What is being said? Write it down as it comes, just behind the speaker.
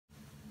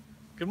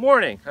Good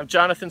morning. I'm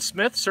Jonathan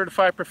Smith,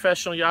 Certified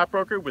Professional Yacht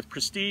Broker with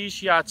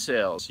Prestige Yacht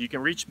Sales. You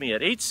can reach me at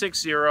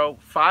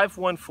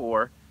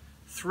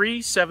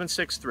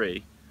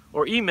 860-514-3763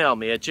 or email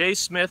me at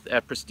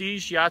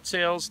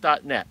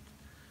jsmith@prestigeyahtsales.net.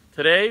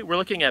 Today we're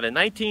looking at a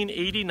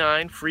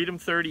 1989 Freedom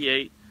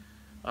 38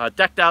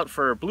 decked out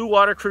for blue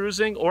water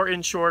cruising or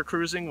inshore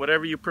cruising,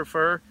 whatever you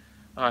prefer.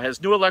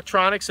 Has new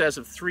electronics as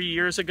of 3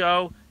 years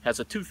ago, has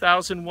a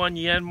 2001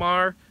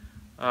 Yanmar.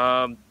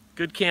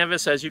 Good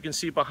canvas, as you can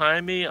see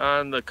behind me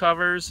on the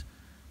covers,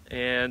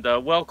 and a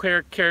well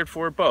cared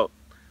for boat.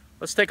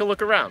 Let's take a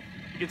look around.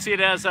 You can see it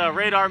has a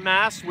radar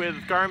mast with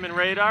Garmin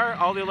radar.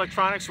 All the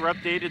electronics were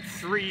updated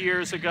 3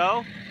 years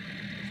ago,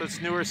 so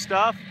it's newer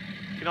stuff.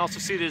 You can also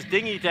see there's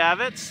dinghy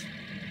davits.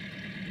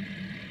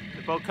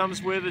 The boat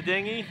comes with a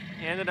dinghy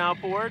and an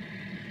outboard.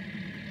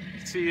 You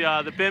can see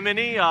the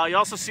bimini. You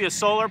also see a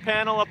solar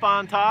panel up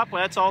on top.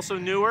 Well, that's also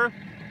newer.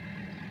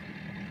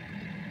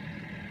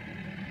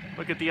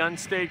 Look at the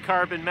unstayed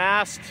carbon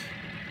mast.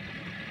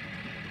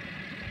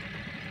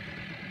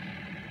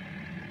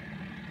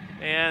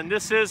 And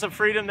this is a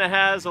Freedom that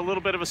has a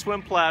little bit of a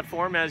swim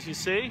platform, as you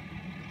see.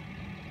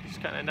 It's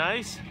kind of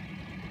nice.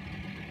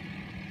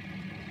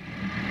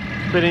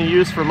 It's been in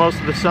use for most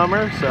of the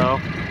summer, so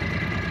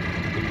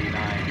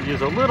you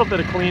use a little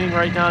bit of cleaning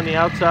right now on the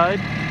outside.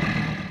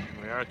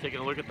 We are taking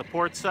a look at the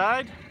port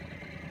side.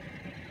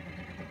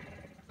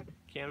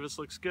 Canvas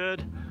looks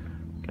good.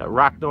 Got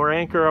Rocknor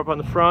anchor up on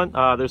the front.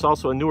 There's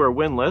also a newer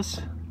windlass.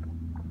 A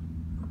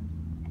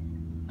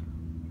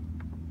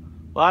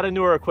lot of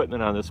newer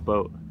equipment on this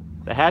boat.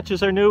 The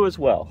hatches are new as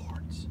well.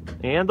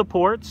 And the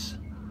ports.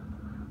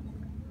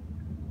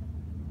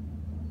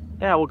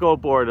 Yeah, we'll go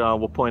aboard.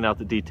 We'll point out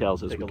the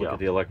details as we go. Take a look at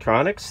the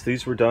electronics.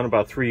 These were done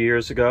about 3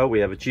 years ago.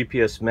 We have a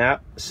GPS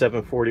map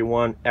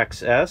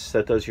 741XS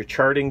that does your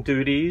charting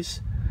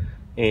duties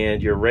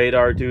and your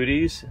radar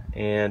duties.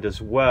 And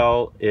as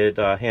well, it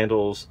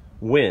handles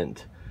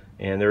wind.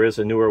 And there is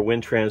a newer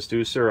wind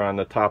transducer on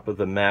the top of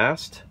the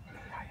mast.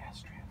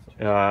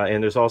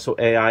 And there's also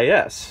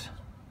AIS.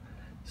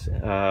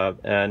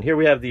 And here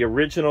we have the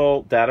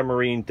original data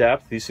marine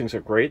depth. These things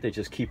are great. They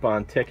just keep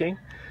on ticking.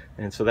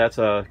 And so that's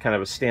a kind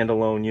of a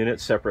standalone unit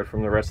separate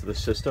from the rest of the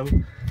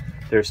system.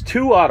 There's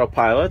two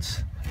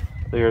autopilots.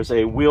 There's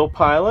a wheel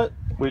pilot,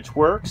 which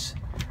works.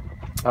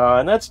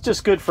 And that's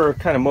just good for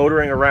kind of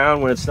motoring around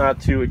when it's not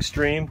too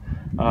extreme.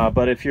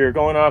 But if you're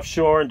going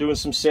offshore and doing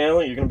some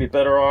sailing, you're going to be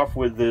better off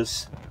with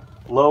this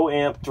low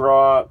amp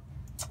draw,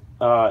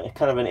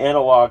 kind of an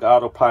analog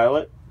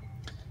autopilot.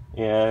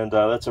 And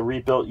that's a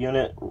rebuilt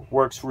unit,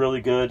 works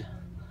really good,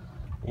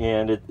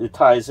 and it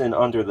ties in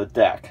under the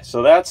deck.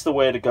 So that's the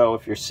way to go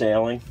if you're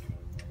sailing.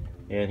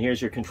 And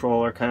here's your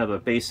controller, kind of a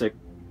basic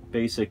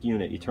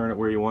unit. You turn it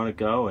where you want to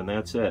go, and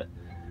that's it.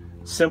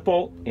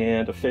 Simple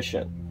and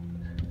efficient.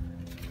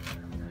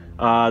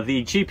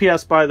 The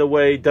GPS, by the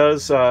way,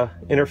 does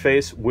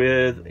interface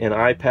with an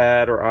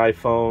iPad or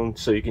iPhone,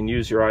 so you can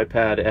use your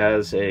iPad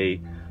as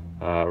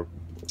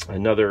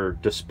another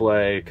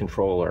display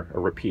controller, a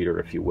repeater,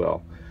 if you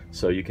will.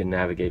 So you can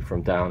navigate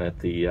from down at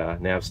the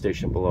nav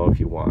station below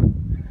if you want.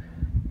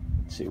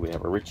 Let's see, we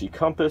have a Ritchie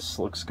compass,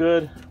 looks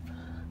good,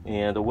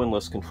 and a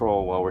windlass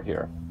control while we're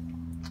here.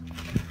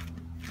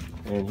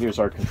 And here's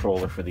our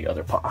controller for the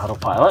other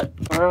autopilot.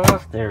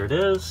 There it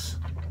is.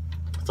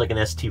 It's like an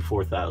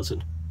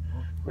ST4000.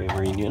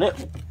 Marine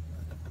unit.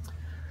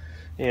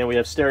 And we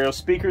have stereo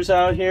speakers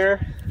out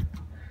here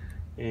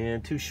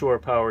and two shore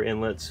power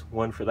inlets,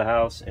 one for the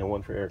house and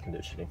one for air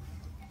conditioning.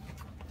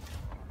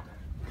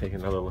 Take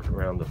another look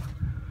around the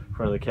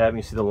front of the cabin.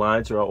 You see the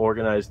lines are all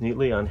organized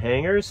neatly on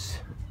hangers.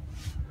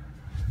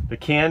 The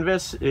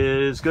canvas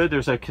is good.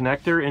 There's a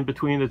connector in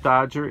between the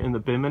Dodger and the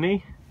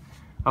Bimini.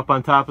 Up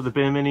on top of the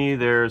Bimini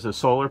there's a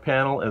solar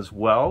panel as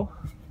well.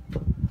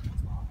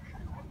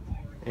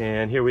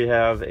 And here we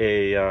have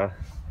a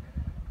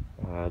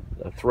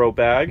throw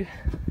bag,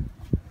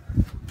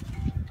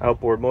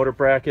 outboard motor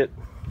bracket,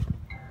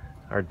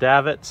 our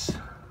davits.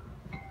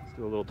 Let's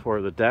do a little tour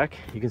of the deck.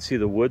 You can see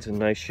the wood's in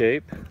nice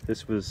shape.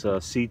 This was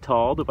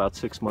sea-talled about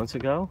 6 months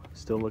ago,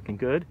 still looking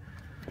good.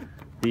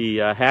 The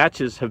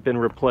hatches have been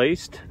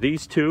replaced.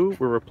 These two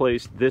were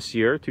replaced this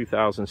year,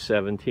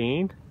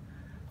 2017.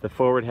 The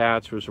forward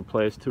hatch was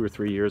replaced 2 or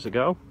 3 years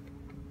ago.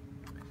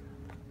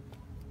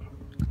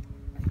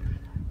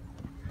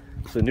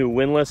 It's a new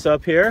windlass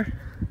up here.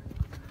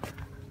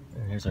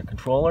 Here's our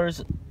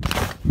controllers,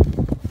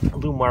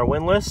 Lumar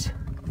windlass.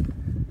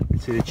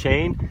 See the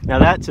chain? Now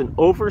that's an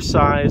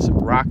oversized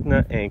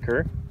Rocknor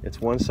anchor.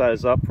 It's one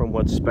size up from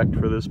what's spec'd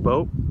for this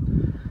boat.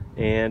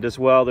 And as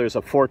well, there's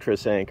a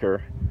Fortress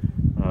anchor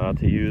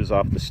to use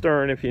off the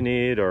stern if you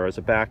need, or as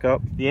a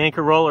backup. The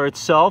anchor roller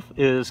itself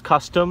is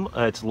custom.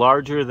 It's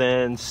larger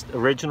than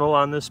original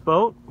on this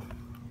boat.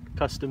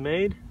 Custom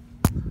made.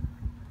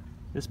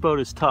 This boat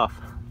is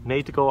tough.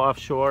 Made to go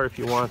offshore if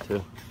you want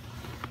to.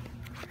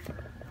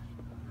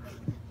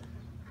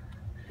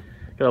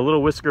 Got a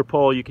little whisker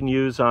pole you can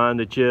use on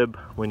the jib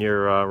when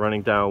you're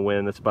running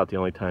downwind. That's about the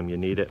only time you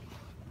need it.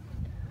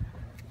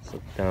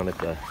 So down at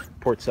the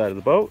port side of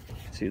the boat.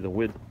 See the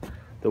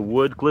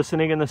wood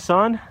glistening in the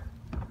sun.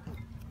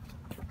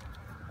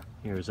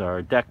 Here's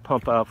our deck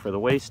pump out for the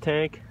waste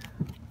tank.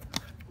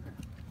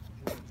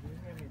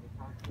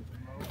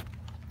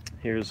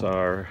 Here's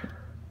our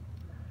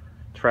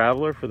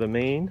traveler for the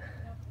main.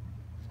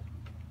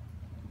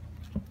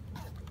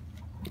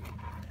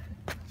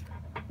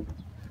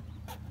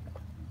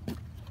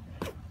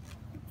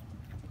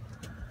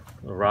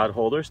 The rod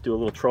holders do a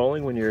little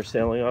trolling when you're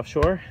sailing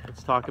offshore.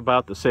 Let's talk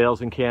about the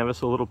sails and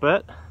canvas a little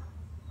bit.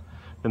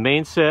 The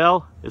main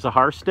sail is a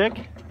Har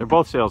stick. They're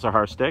both sails are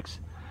Har sticks.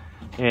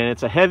 And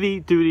it's a heavy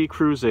duty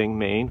cruising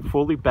main,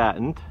 fully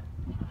battened.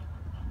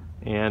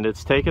 And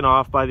it's taken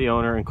off by the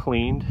owner and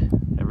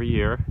cleaned every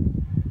year.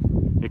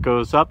 It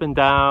goes up and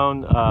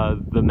down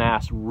the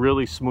mast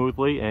really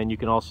smoothly, and you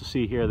can also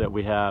see here that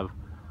we have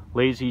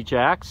lazy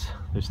jacks.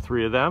 There's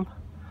 3 of them,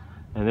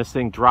 and this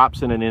thing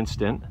drops in an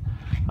instant.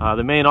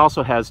 The main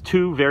also has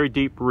 2 very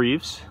deep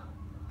reefs,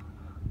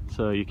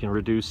 so you can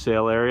reduce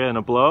sail area in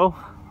a blow.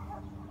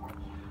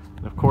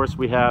 And of course,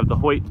 we have the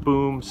Hoyt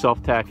Boom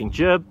self-tacking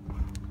jib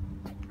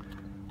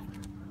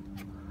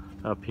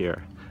up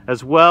here.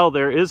 As well,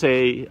 there is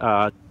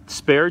a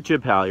spare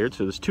jib halyard,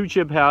 so there's 2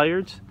 jib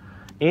halyards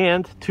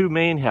and 2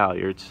 main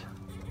halyards.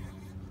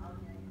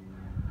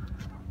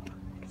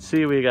 You can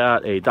see we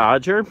got a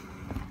Dodger,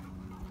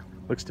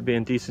 looks to be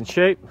in decent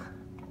shape,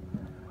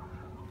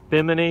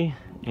 Bimini,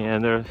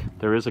 and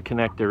there is a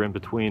connector in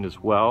between as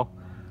well.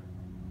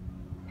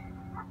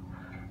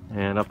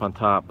 And up on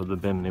top of the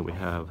Bimini we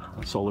have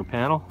a solar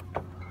panel.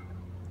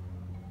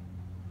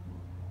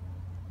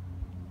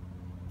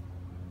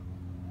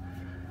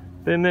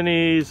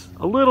 Bimini's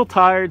a little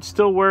tired,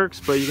 still works,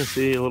 but you can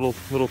see a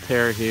little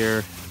tear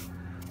here.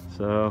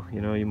 So,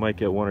 you know, you might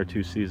get 1 or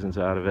 2 seasons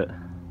out of it.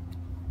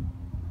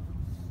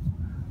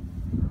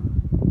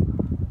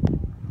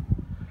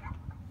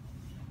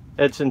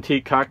 Edson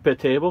teak cockpit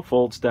table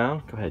folds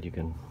down. Go ahead, you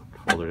can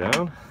fold her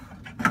down.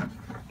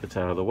 Gets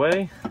out of the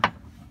way.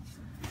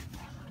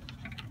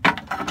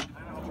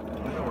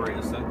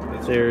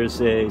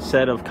 There's a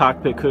set of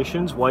cockpit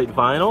cushions, white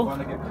vinyl,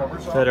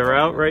 that are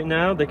out right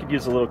now. They could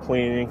use a little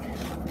cleaning,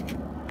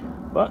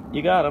 but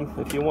you got them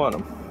if you want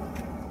them.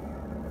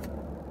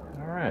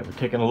 All right, we're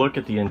taking a look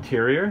at the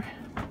interior,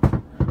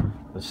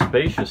 the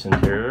spacious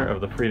interior of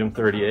the Freedom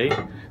 38.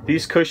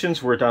 These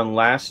cushions were done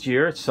last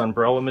year. It's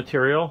Sunbrella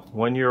material,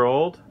 1 year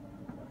old.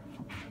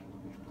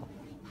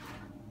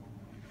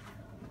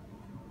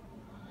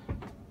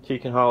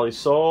 Teak and holly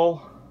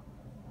sole.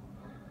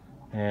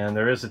 And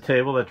there is a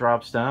table that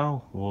drops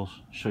down. We'll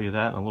show you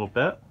that in a little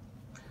bit.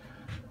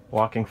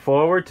 Walking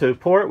forward to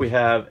port, we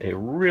have a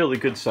really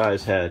good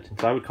size head.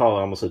 I would call it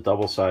almost a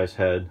double size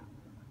head.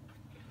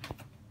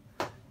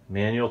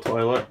 Manual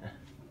toilet.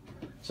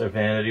 It's our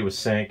vanity with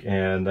sink,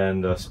 and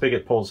then the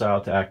spigot pulls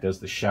out to act as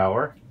the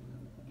shower.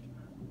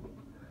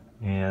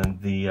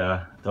 And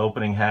the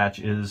opening hatch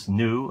is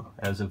new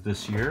as of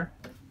this year.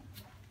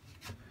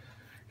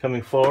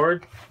 Coming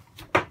forward,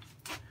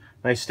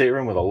 nice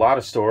stateroom with a lot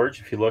of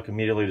storage. If you look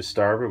immediately to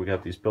starboard, we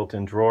got these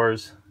built-in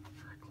drawers,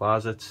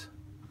 closets,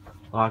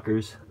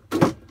 lockers,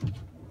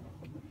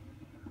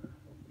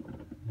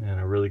 and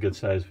a really good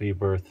sized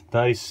V-berth.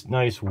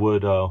 Nice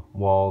wood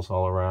walls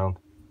all around.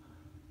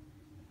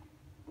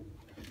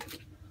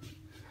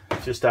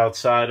 Just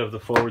outside of the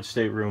forward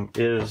stateroom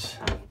is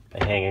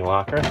a hanging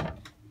locker.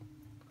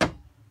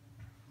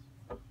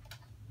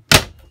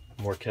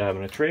 More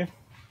cabinetry.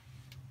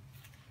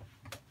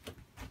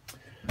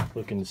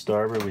 Looking to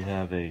starboard, we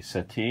have a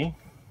settee.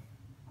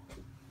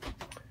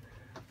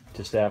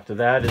 Just after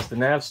that is the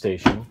nav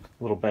station.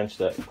 A little bench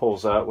that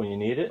pulls out when you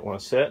need it. Want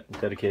to sit,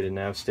 dedicated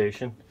nav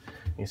station.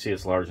 You can see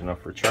it's large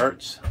enough for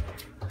charts.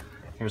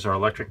 Here's our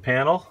electric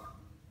panel,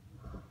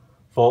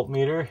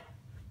 voltmeter,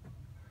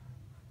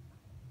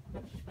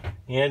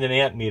 and an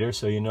amp meter,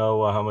 so you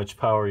know how much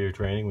power you're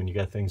draining when you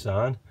got things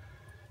on.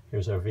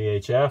 Here's our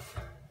VHF,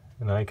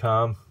 an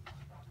ICOM,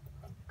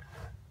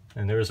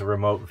 and there's a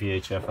remote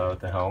VHF out at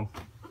the helm.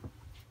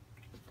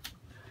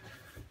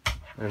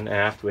 And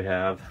aft we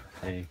have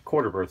a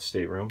quarter berth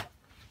stateroom,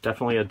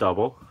 definitely a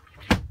double,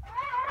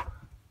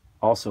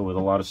 also with a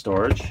lot of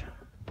storage.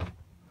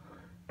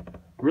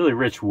 Really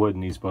rich wood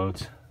in these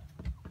boats,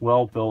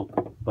 well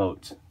built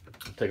boats.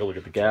 Take a look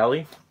at the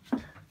galley.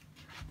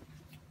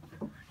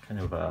 Kind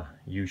of a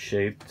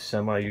U-shaped,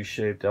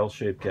 semi-U-shaped,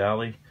 L-shaped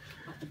galley.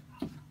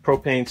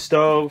 Propane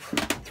stove,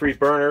 3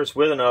 burners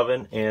with an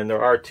oven, and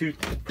there are 2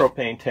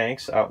 propane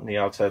tanks out in the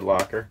outside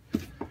locker.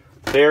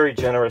 Very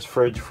generous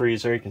fridge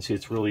freezer. You can see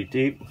it's really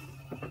deep.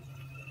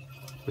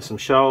 With some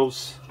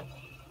shelves.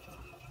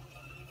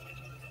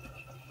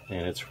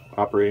 And it's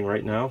operating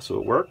right now, so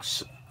it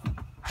works.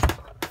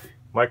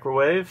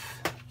 Microwave.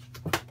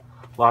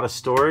 A lot of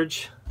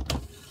storage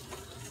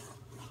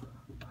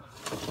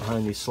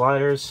behind these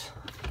sliders.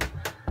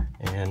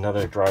 And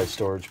another dry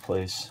storage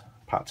place.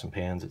 Pots and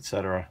pans,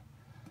 etc.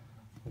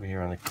 Over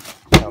here on the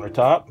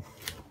countertop.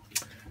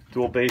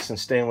 Dual basin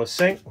stainless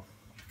sink.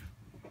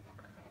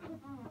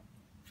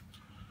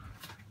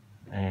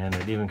 And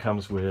it even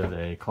comes with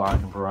a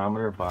clock and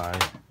barometer by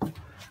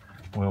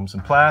Williams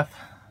and Plath.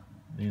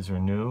 These are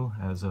new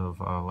as of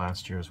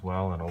last year as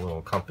well, and a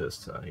little compass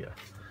to you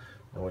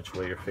know which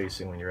way you're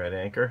facing when you're at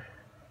anchor.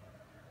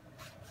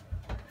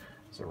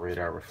 It's a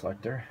radar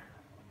reflector.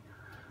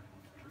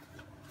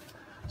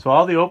 So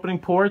all the opening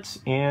ports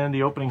and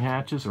the opening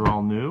hatches are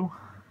all new.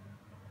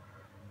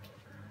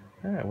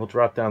 All right, we'll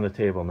drop down the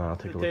table now.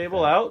 Take a look.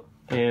 Table out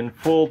in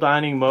full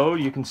dining mode.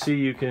 You can see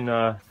you can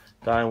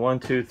dine 1,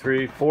 2,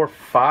 3, 4,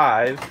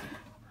 5.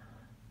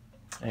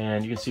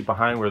 And you can see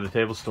behind where the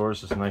table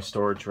stores is a nice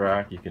storage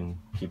rack. You can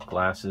keep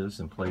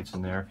glasses and plates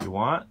in there if you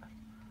want.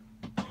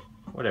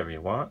 Whatever you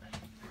want.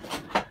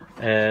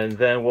 And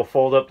then we'll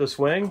fold up this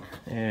wing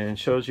and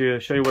show you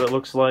what it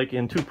looks like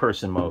in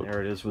two-person mode. There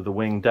it is with the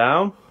wing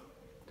down.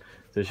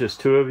 There's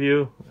just two of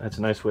you. That's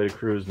a nice way to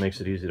cruise.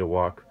 Makes it easy to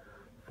walk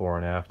fore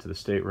and aft to the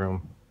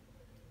stateroom.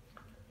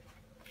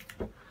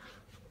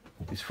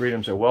 These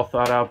Freedoms are well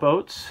thought out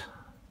boats.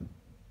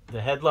 The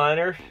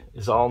headliner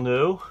is all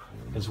new,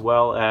 as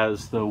well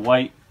as the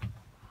white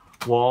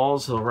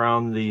walls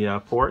around the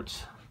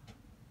ports.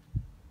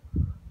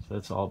 So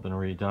that's all been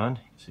redone.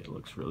 You see, it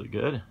looks really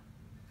good.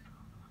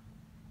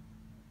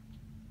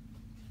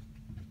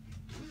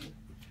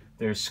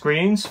 There's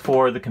screens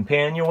for the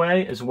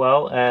companionway as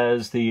well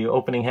as the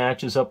opening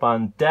hatches up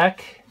on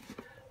deck.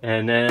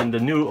 And then the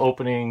new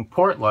opening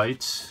port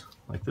lights,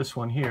 like this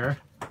one here,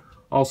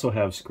 also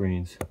have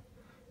screens.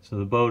 So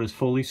the boat is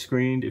fully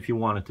screened if you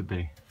want it to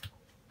be.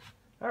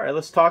 All right,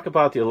 let's talk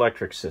about the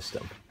electric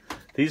system.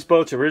 These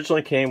boats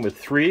originally came with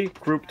 3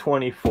 Group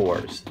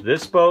 24s.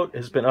 This boat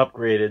has been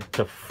upgraded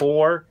to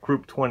 4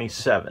 Group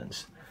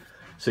 27s.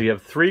 So you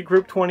have 3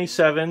 Group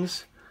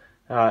 27s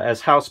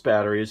as house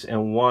batteries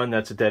and 1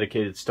 that's a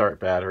dedicated start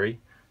battery.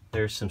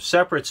 There's some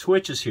separate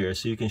switches here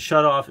so you can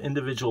shut off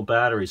individual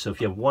batteries. So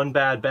if you have one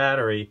bad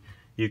battery,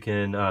 you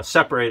can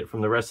separate it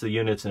from the rest of the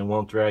units and it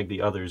won't drag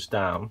the others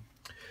down.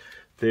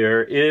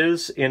 There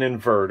is an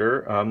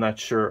inverter. I'm not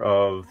sure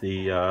of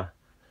the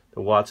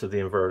watts of the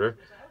inverter.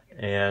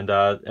 And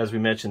as we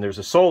mentioned, there's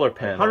a solar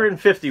panel,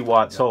 150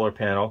 watt solar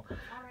panel.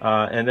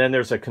 And then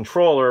there's a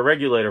controller, a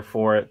regulator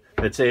for it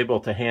that's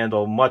able to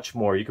handle much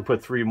more. You could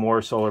put 3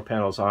 more solar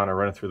panels on or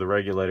run it through the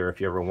regulator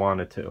if you ever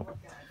wanted to.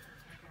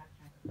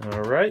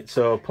 All right,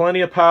 so plenty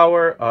of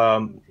power,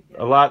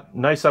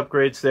 nice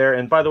upgrades there.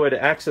 And by the way,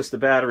 to access the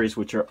batteries,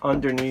 which are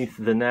underneath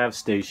the nav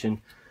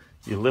station,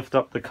 you lift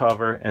up the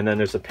cover, and then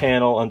there's a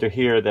panel under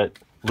here that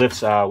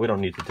lifts out. We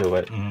don't need to do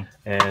it. And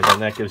then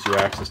that gives you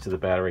access to the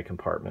battery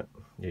compartment.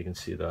 You can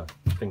see the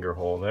finger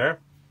hole there.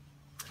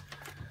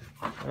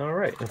 All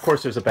right, and of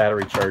course there's a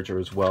battery charger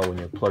as well. When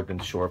you're plugged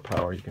into shore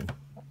power, you can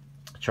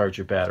charge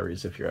your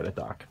batteries if you're at a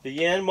dock. The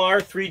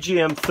Yanmar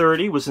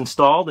 3GM30 was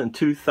installed in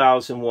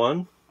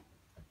 2001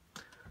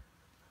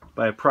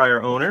 by a prior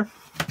owner.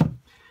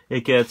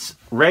 It gets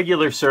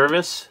regular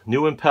service,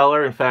 new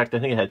impeller. In fact, I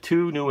think it had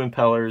 2 new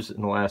impellers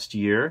in the last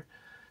year.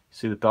 You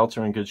see the belts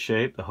are in good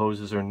shape, the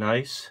hoses are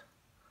nice.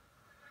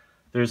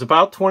 There's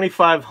about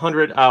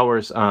 2,500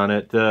 hours on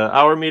it. The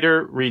hour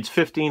meter reads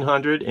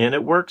 1,500 and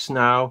it works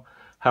now.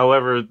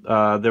 However,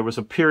 there was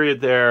a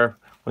period there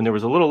when there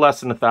was a little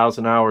less than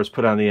 1,000 hours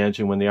put on the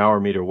engine when the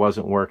hour meter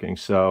wasn't working.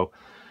 So,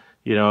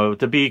 you know,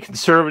 to be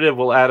conservative,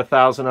 we'll add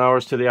 1,000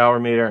 hours to the hour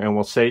meter and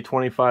we'll say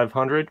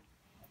 2,500.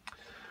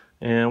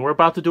 And we're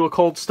about to do a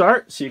cold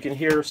start, so you can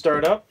hear her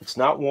start up. It's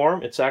not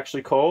warm, it's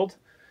actually cold.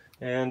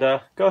 And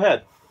go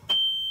ahead.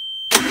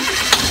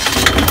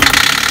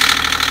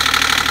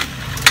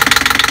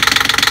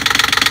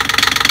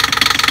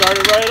 Start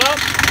it right up.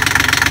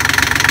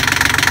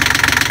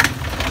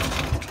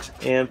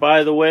 And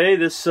by the way,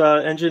 this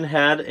engine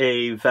had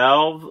a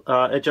valve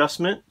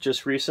adjustment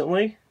just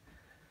recently.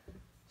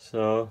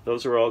 So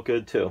those are all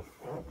good too.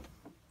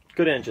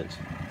 Good engines.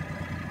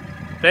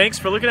 Thanks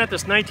for looking at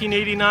this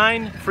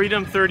 1989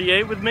 Freedom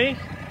 38 with me.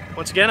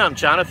 Once again, I'm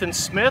Jonathan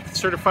Smith,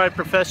 certified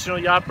professional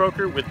yacht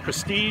broker with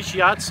Prestige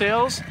Yacht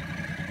Sales.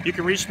 You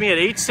can reach me at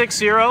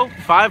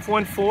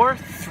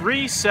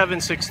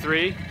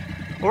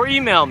 860-514-3763 or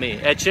email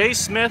me at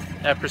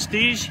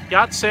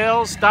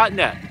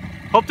jsmith@prestigeyachtSales.net.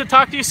 Hope to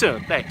talk to you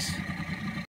soon. Thanks.